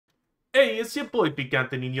Hey, it's your boy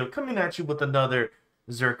Picante Nino coming at you with another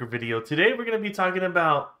Zerker video. Today we're going to be talking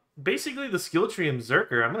about basically the skill tree in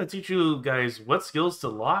Zerker. I'm going to teach you guys what skills to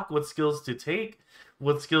lock, what skills to take,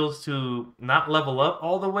 what skills to not level up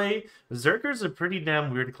all the way. Zerker's a pretty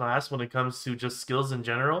damn weird class when it comes to just skills in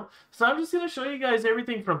general. So I'm just going to show you guys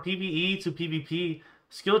everything from PvE to PvP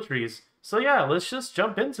skill trees. So yeah, let's just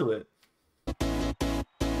jump into it.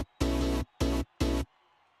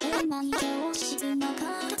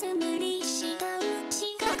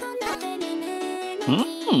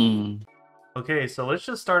 Okay, so let's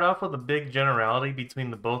just start off with a big generality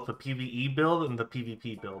between both the PvE build and the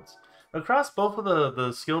PvP builds. Across both of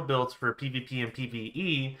the skill builds for PvP and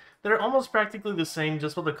PvE, they're almost practically the same,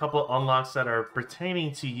 just with a couple unlocks that are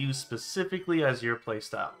pertaining to you specifically as your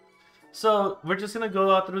playstyle. So we're just going to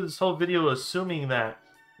go out through this whole video assuming that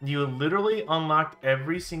you literally unlocked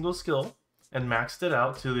every single skill and maxed it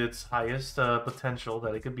out to its highest potential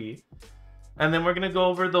that it could be. And then we're going to go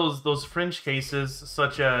over those fringe cases,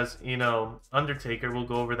 such as, you know, Undertaker. We'll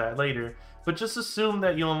go over that later. But just assume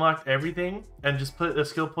that you unlocked everything and just put a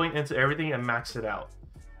skill point into everything and max it out.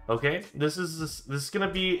 Okay? This is going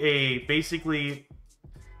to be basically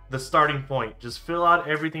the starting point. Just fill out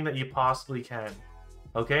everything that you possibly can.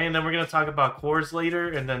 Okay? And then we're going to talk about cores later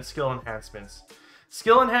and then skill enhancements.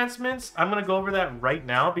 Skill enhancements, I'm going to go over that right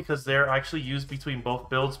now because they're actually used between both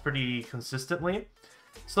builds pretty consistently.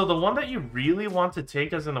 So the one that you really want to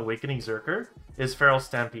take as an Awakening Zerker is Feral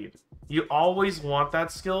Stampede. You always want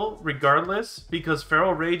that skill regardless because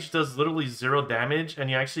Feral Rage does literally 0 damage and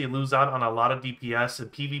you actually lose out on a lot of DPS in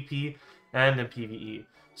PvP and in PvE.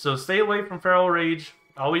 So stay away from Feral Rage,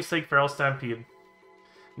 always take Feral Stampede.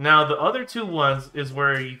 Now the other two ones is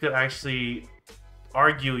where you could actually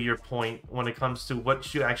argue your point when it comes to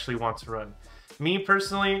what you actually want to run. Me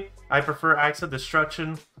personally, I prefer Axe of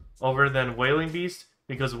Destruction over than Wailing Beast,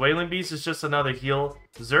 because Wailing Beast is just another heal.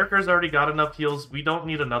 Zerker's already got enough heals, we don't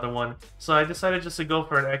need another one. So I decided just to go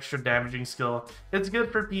for an extra damaging skill. It's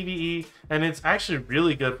good for PvE, and it's actually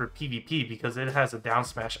really good for PvP because it has a down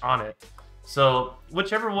smash on it. So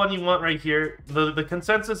whichever one you want right here, the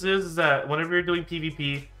consensus is that whenever you're doing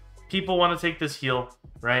PvP, people want to take this heal,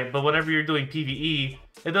 right? But whenever you're doing PvE,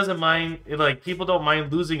 it doesn't mind, people don't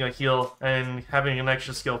mind losing a heal and having an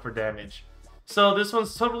extra skill for damage. So this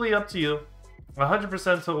one's totally up to you.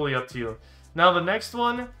 100% totally up to you. Now the next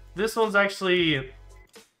one, this one's actually,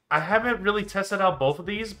 I haven't really tested out both of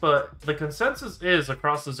these, but the consensus is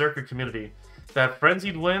across the Zerker community that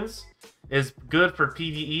Frenzied Winds is good for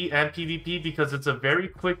PvE and PvP because it's a very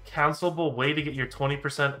quick cancelable way to get your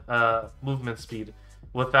 20% movement speed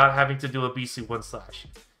without having to do a BC 1/.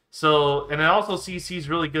 So, and it also CC's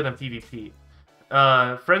really good in PvP.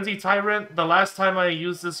 Frenzy Tyrant, the last time I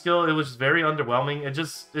used this skill, it was very underwhelming. It's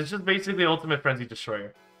just basically Ultimate Frenzy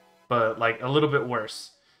Destroyer, but like a little bit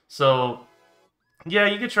worse. So yeah,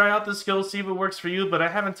 you could try out this skill, see if it works for you, but I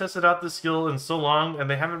haven't tested out this skill in so long, and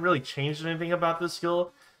they haven't really changed anything about this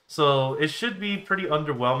skill, so it should be pretty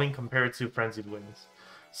underwhelming compared to Frenzied Winds.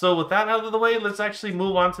 So with that out of the way, let's actually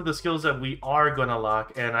move on to the skills that we are going to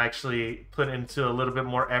lock and actually put into a little bit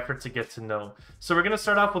more effort to get to know. So we're going to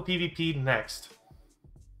start off with PvP next.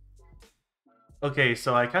 Okay,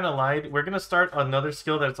 so I kind of lied. We're going to start another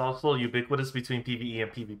skill that's also ubiquitous between PvE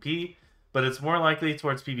and PvP, but it's more likely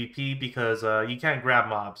towards PvP because you can't grab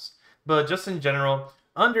mobs. But just in general,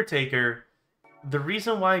 Undertaker, the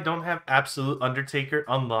reason why I don't have Absolute Undertaker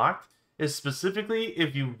unlocked is specifically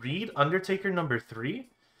if you read Undertaker number 3,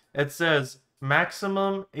 it says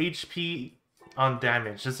maximum HP on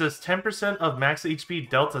damage. It says 10% of max HP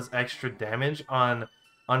dealt as extra damage on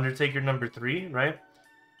Undertaker number 3, right?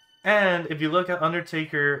 And if you look at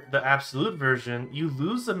Undertaker, the Absolute version, you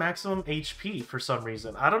lose the maximum HP for some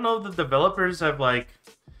reason. I don't know if the developers have, like,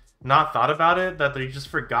 not thought about it, that they just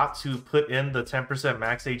forgot to put in the 10%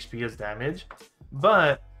 max HP as damage.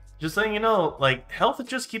 But just letting you know, like, health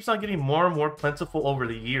just keeps on getting more and more plentiful over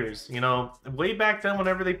the years. You know, way back then,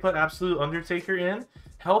 whenever they put Absolute Undertaker in,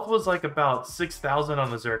 health was like about 6,000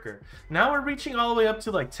 on the Zerker. Now we're reaching all the way up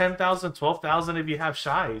to like 10,000, 12,000 if you have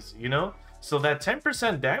Shies, you know? So that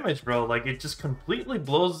 10% damage, bro, like, it just completely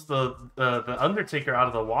blows the Undertaker out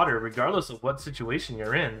of the water, regardless of what situation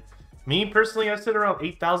you're in. Me, personally, I sit around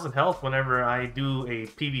 8,000 health whenever I do a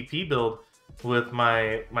PvP build with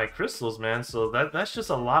my crystals, man. So that's just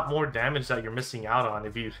a lot more damage that you're missing out on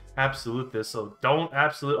if you absolute this. So don't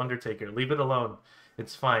absolute Undertaker. Leave it alone.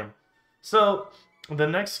 It's fine. So the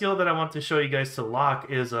next skill that I want to show you guys to lock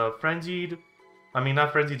is a Frenzied... I mean,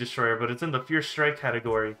 not Frenzied Destroyer, but it's in the Fierce Strike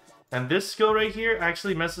category. And this skill right here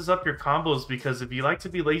actually messes up your combos because if you like to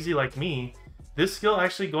be lazy like me, this skill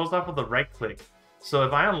actually goes off of the right click. So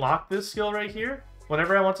if I unlock this skill right here,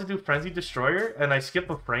 whenever I want to do Frenzy Destroyer and I skip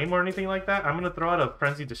a frame or anything like that, I'm gonna throw out a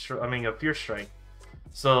a Fierce Strike.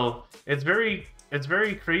 So it's very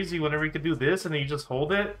crazy whenever you can do this and then you just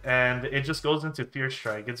hold it and it just goes into Fierce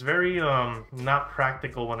Strike. It's very not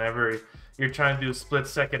practical whenever you're trying to do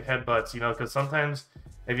split-second headbutts, you know, because sometimes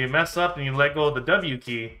if you mess up and you let go of the W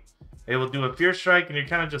key, it will do a Fierce Strike and you're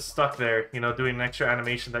kind of just stuck there, you know, doing an extra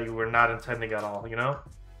animation that you were not intending at all, you know?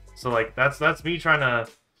 So like that's me trying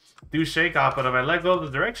to do shake off, but if I let go of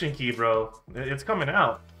the direction key, bro, it's coming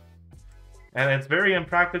out. And it's very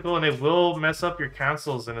impractical and it will mess up your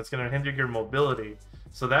cancels and it's going to hinder your mobility.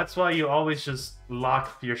 So that's why you always just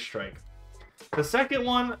lock Fierce Strike. The second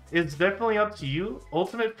one is definitely up to you.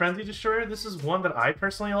 Ultimate Frenzy Destroyer, this is one that I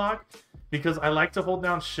personally lock because I like to hold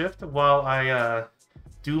down shift while I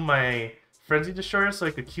do my Frenzy Destroyer so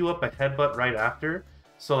I could queue up a headbutt right after.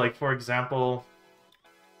 So like for example,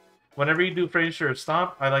 whenever you do Frenzy Destroyer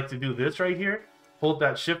Stomp, I like to do this right here. Hold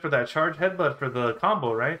that shift for that charge headbutt for the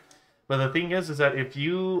combo, right? But the thing is that if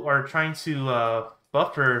you are trying to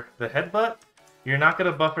buffer the headbutt, you're not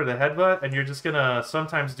going to buffer the headbutt, and you're just going to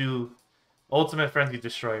sometimes do Ultimate Frenzy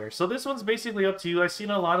Destroyer. So this one's basically up to you. I've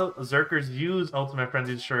seen a lot of Zerkers use Ultimate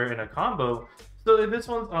Frenzy Destroyer in a combo. So this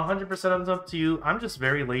one's 100% up to you. I'm just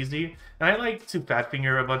very lazy, and I like to fat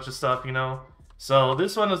finger a bunch of stuff, you know? So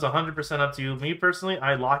this one is 100% up to you. Me personally,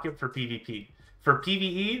 I lock it for PvP. For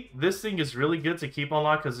PvE, this thing is really good to keep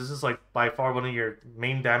unlocked because this is like by far one of your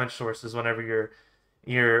main damage sources whenever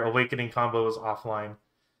your Awakening combo is offline.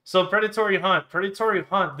 So Predatory Hunt. Predatory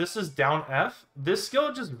Hunt, this is down F. This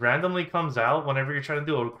skill just randomly comes out whenever you're trying to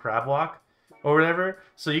do a crab walk or whatever.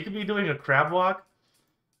 So you could be doing a crab walk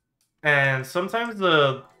and sometimes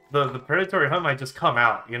the Predatory Hunt might just come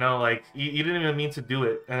out, you know, like you didn't even mean to do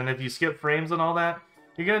it. And if you skip frames and all that,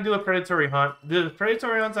 you're going to do a Predatory Hunt. The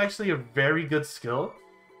Predatory Hunt's actually a very good skill,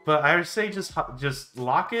 but I would say just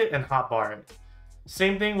lock it and hotbar it.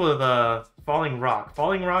 Same thing with Falling Rock.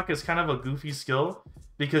 Falling Rock is kind of a goofy skill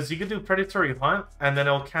because you can do Predatory Hunt and then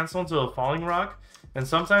it'll cancel into a Falling Rock. And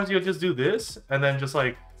sometimes you'll just do this and then just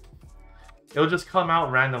like, it'll just come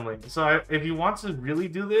out randomly. So if you want to really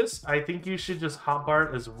do this, I think you should just hotbar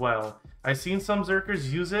it as well. I've seen some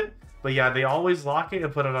Zerkers use it, but yeah, they always lock it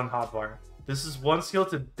and put it on hotbar. This is one skill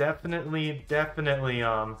to definitely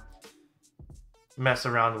mess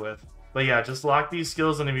around with. But yeah, just lock these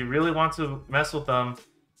skills, and if you really want to mess with them,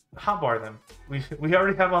 hotbar them. We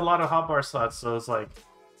already have a lot of hotbar slots, so it's like,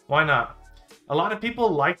 why not? A lot of people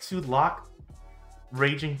like to lock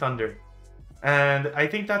Raging Thunder, and I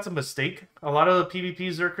think that's a mistake. A lot of the PvP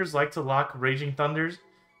Zerkers like to lock Raging Thunders.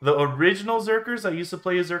 The original Zerkers that used to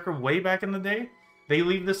play a Zerker way back in the day, they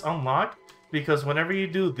leave this unlocked because whenever you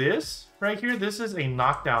do this right here, this is a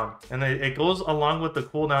knockdown, and it goes along with the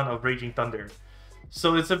cooldown of Raging Thunder.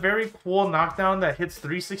 So it's a very cool knockdown that hits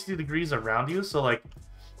 360 degrees around you. So like,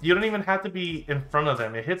 you don't even have to be in front of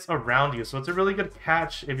them. It hits around you. So it's a really good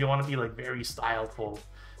catch if you want to be like very styleful,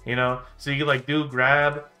 you know? So you could like do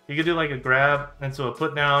grab. You could do like a grab into a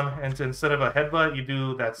put down, and instead of a headbutt, you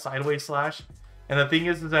do that sideways slash. And the thing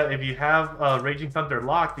is that if you have Raging Thunder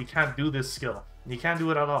locked, you can't do this skill. You can't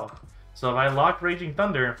do it at all. So if I lock Raging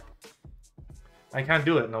Thunder, I can't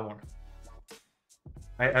do it no more.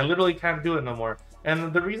 I literally can't do it no more.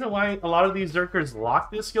 And the reason why a lot of these Zerkers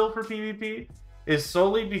lock this skill for PvP is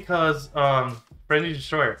solely because Frenzy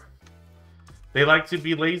Destroyer. They like to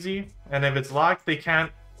be lazy, and if it's locked, they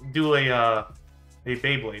can't do a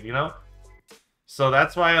Beyblade, you know? So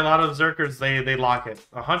that's why a lot of Zerkers, they lock it.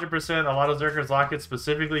 100%, a lot of Zerkers lock it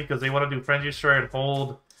specifically because they want to do Frenzy Destroyer and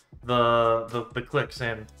hold the clicks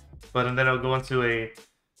in. But and then it'll go into a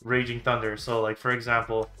Raging Thunder. So like, for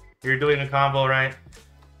example, you're doing a combo, right?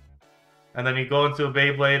 And then you go into a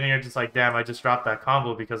Beyblade and you're just like, damn, I just dropped that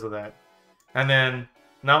combo because of that. And then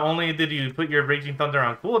not only did you put your Raging Thunder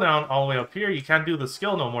on cooldown all the way up here, you can't do the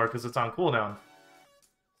skill no more because it's on cooldown.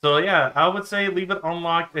 So yeah, I would say leave it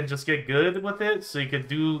unlocked and just get good with it so you could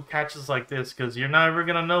do catches like this, because you're not ever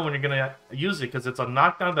going to know when you're going to use it because it's a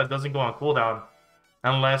knockdown that doesn't go on cooldown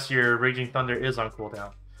unless your Raging Thunder is on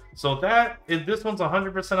cooldown. So this one's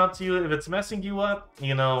 100% up to you. If it's messing you up,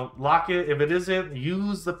 you know, lock it. If it isn't,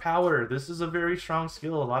 use the power. This is a very strong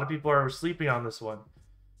skill. A lot of people are sleeping on this one.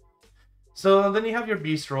 So then you have your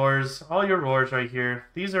Beast Roars. All your roars right here.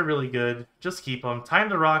 These are really good. Just keep them. Time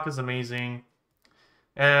to Rock is amazing.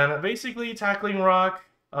 And basically Tackling Rock,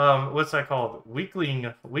 what's that called?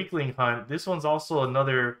 Weakling Hunt. This one's also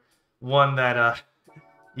another one that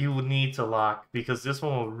you would need to lock, because this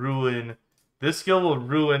one will ruin... This skill will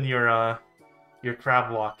ruin your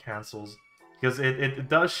crab walk cancels, because it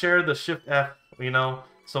does share the Shift F, you know.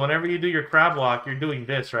 So whenever you do your crab walk, you're doing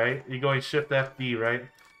this, right? You're going Shift FB, right?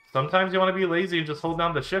 Sometimes you want to be lazy and just hold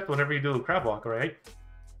down the shift whenever you do a crab walk, right?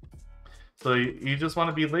 So you just want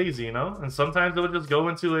to be lazy, you know? And sometimes it would just go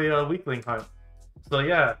into a weakling hunt. So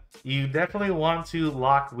yeah, you definitely want to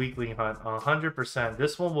lock weakling hunt 100%.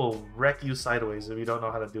 This one will wreck you sideways if you don't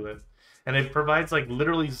know how to do it. And it provides like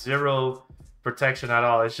literally zero protection at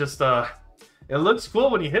all. It's just it looks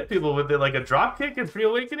cool when you hit people with it, like a drop kick in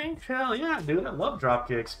Pre-Awakening. Hell yeah, dude, I love drop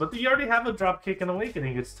kicks. But you already have a drop kick in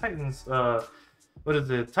Awakening. It's Titan's what is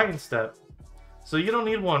it? Titan step. So you don't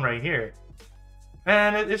need one right here.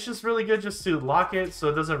 And it's just really good just to lock it so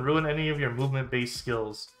it doesn't ruin any of your movement-based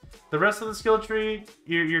skills. The rest of the skill tree,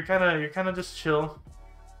 you're kind of just chill.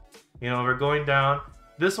 You know, we're going down.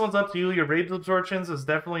 This one's up to you. Your rage absorptions is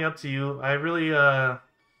definitely up to you. I really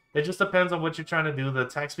it just depends on what you're trying to do. The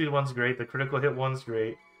attack speed one's great. The critical hit one's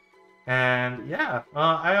great. And yeah,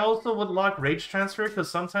 I also would lock rage transfer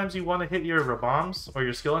because sometimes you want to hit your bombs or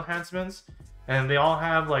your skill enhancements, and they all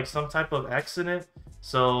have like some type of X in it.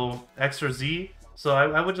 So X or Z. So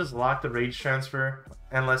I would just lock the rage transfer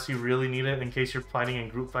unless you really need it in case you're fighting in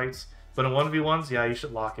group fights. But in 1v1s, yeah, you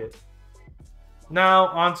should lock it. Now,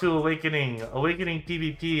 on to Awakening. Awakening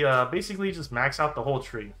PvP, basically just max out the whole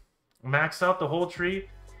tree. Max out the whole tree,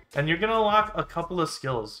 and you're going to unlock a couple of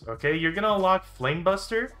skills, okay? You're going to unlock Flame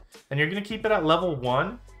Buster, and you're going to keep it at level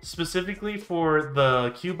 1, specifically for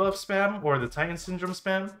the Q buff spam or the Titan Syndrome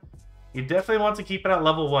spam. You definitely want to keep it at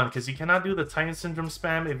level 1, because you cannot do the Titan Syndrome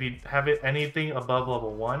spam if you have it anything above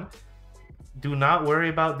level 1. Do not worry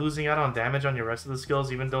about losing out on damage on your rest of the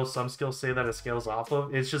skills, even though some skills say that it scales off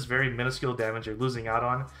of. It's just very minuscule damage you're losing out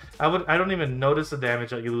on. I don't even notice the damage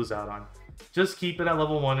that you lose out on. Just keep it at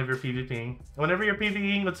level 1 if you're PvPing. Whenever you're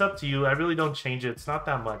PvPing, it's up to you. I really don't change it. It's not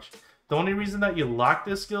that much. The only reason that you lock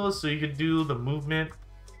this skill is so you could do the movement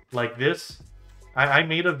like this. I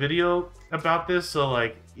made a video about this, so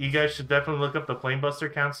like you guys should definitely look up the Flame Buster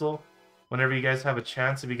cancel whenever you guys have a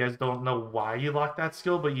chance, if you guys don't know why you lock that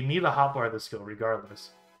skill, but you need to hotbar the skill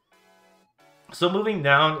regardless. So moving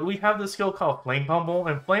down, we have this skill called Flame Pummel,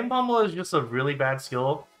 and Flame Pummel is just a really bad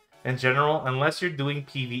skill in general, unless you're doing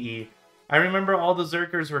PvE. I remember all the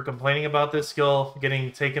Zerkers were complaining about this skill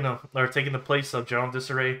getting taking the place of General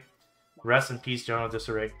Disarray. Rest in peace, General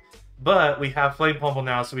Disarray. But we have Flame Pummel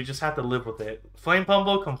now, so we just have to live with it. Flame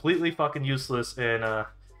Pummel, completely fucking useless in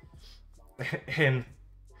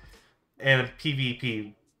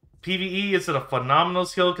PvP. PvE is a phenomenal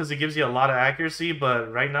skill because it gives you a lot of accuracy,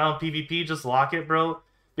 but right now in PvP, just lock it, bro.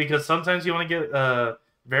 Because sometimes you want to get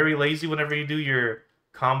very lazy whenever you do your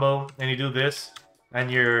combo and you do this, and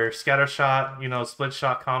your scatter shot, you know, split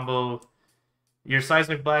shot combo, your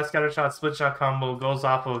seismic blast, scatter shot, split shot combo goes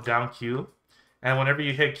off of down Q. And whenever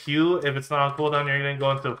you hit Q, if it's not on cooldown, you're going to go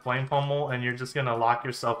into a Flame Pummel, and you're just going to lock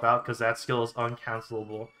yourself out because that skill is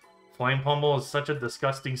uncancelable. Flame Pummel is such a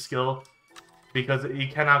disgusting skill because you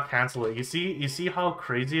cannot cancel it. You see how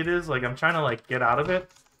crazy it is? Like, I'm trying to, like, get out of it.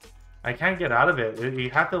 I can't get out of it. You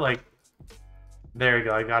have to, like... There you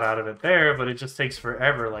go, I got out of it there, but it just takes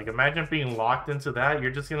forever. Like, imagine being locked into that.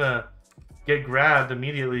 You're just going to get grabbed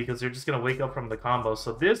immediately because you're just going to wake up from the combo.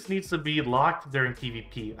 So this needs to be locked during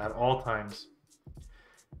PvP at all times.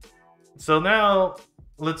 So now,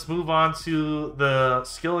 let's move on to the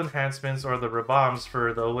skill enhancements or the rebombs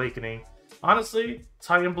for the Awakening. Honestly,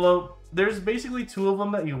 Titan Blow, there's basically two of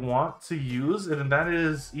them that you want to use, and that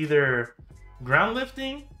is either Ground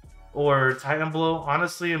Lifting or Titan Blow.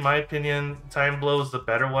 Honestly, in my opinion, Titan Blow is the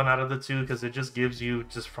better one out of the two because it just gives you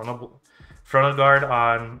just frontal guard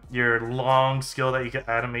on your long skill that you get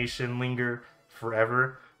animation linger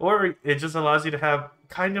forever. Or it just allows you to have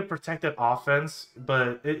kind of protected offense,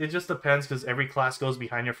 but it just depends because every class goes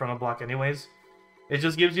behind your frontal block anyways. It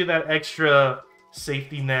just gives you that extra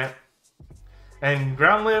safety net. And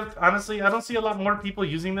Ground Lift, honestly, I don't see a lot more people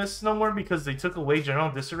using this no more because they took away General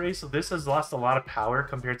Disarray, so this has lost a lot of power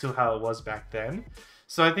compared to how it was back then.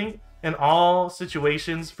 So I think in all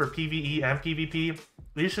situations for PvE and PvP,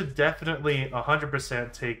 you should definitely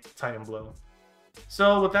 100% take Titan Blow.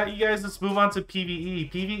 So with that, you guys, let's move on to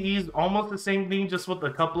PvE. PvE is almost the same thing, just with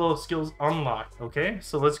a couple of skills unlocked, okay?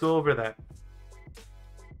 So let's go over that.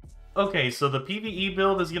 Okay, so the PvE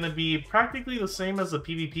build is going to be practically the same as the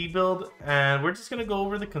PvP build, and we're just going to go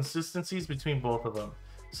over the consistencies between both of them.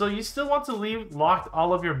 So you still want to leave locked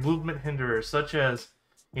all of your movement hinderers, such as,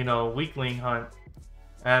 you know, Weakling Hunt,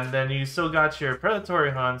 and then you still got your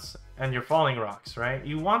Predatory Hunts and your Falling Rocks, right?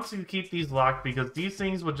 You want to keep these locked because these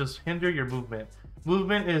things will just hinder your movement.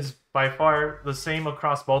 Movement is by far the same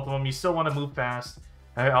across both of them. You still want to move fast.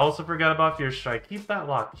 I also forgot about Fear Strike. Keep that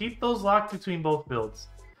locked. Keep those locked between both builds.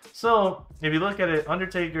 So if you look at it,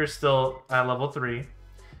 Undertaker is still at level 3.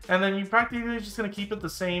 And then you practically just going to keep it the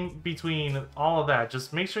same between all of that.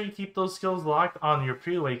 Just make sure you keep those skills locked on your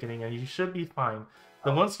pre-awakening and you should be fine.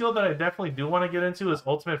 The one skill that I definitely do want to get into is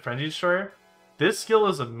Ultimate Frenzy Destroyer. This skill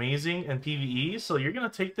is amazing in PvE, so you're going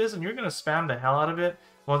to take this and you're going to spam the hell out of it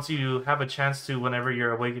once you have a chance to whenever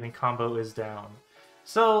your Awakening combo is down.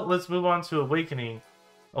 So let's move on to Awakening.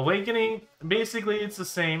 Awakening, basically it's the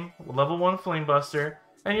same, level 1 Flame Buster,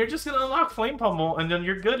 and you're just going to unlock Flame Pummel and then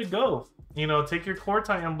you're good to go. You know, take your Core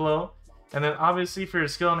Titan Blow, and then obviously for your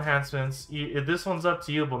skill enhancements, this one's up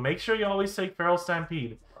to you, but make sure you always take Feral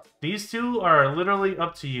Stampede. These two are literally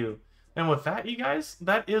up to you. And with that, you guys,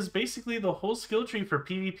 that is basically the whole skill tree for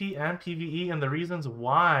PvP and PvE and the reasons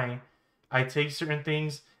why I take certain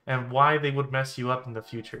things and why they would mess you up in the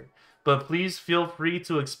future. But please feel free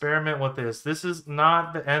to experiment with this. This is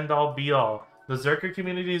not the end-all be-all. The Zerker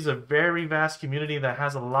community is a very vast community that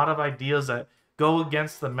has a lot of ideas that go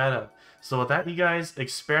against the meta. So with that, you guys,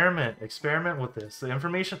 experiment with this. The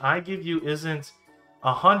information I give you isn't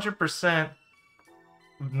 100%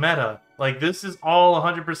 meta. Like, this is all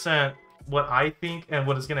 100% what I think and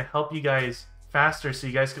what is going to help you guys faster so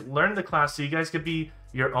you guys could learn the class, so you guys could be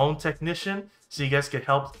your own technician, so you guys could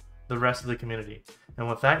help the rest of the community. And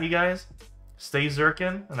with that, you guys, stay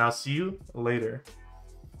Zerkin, and I'll see you later.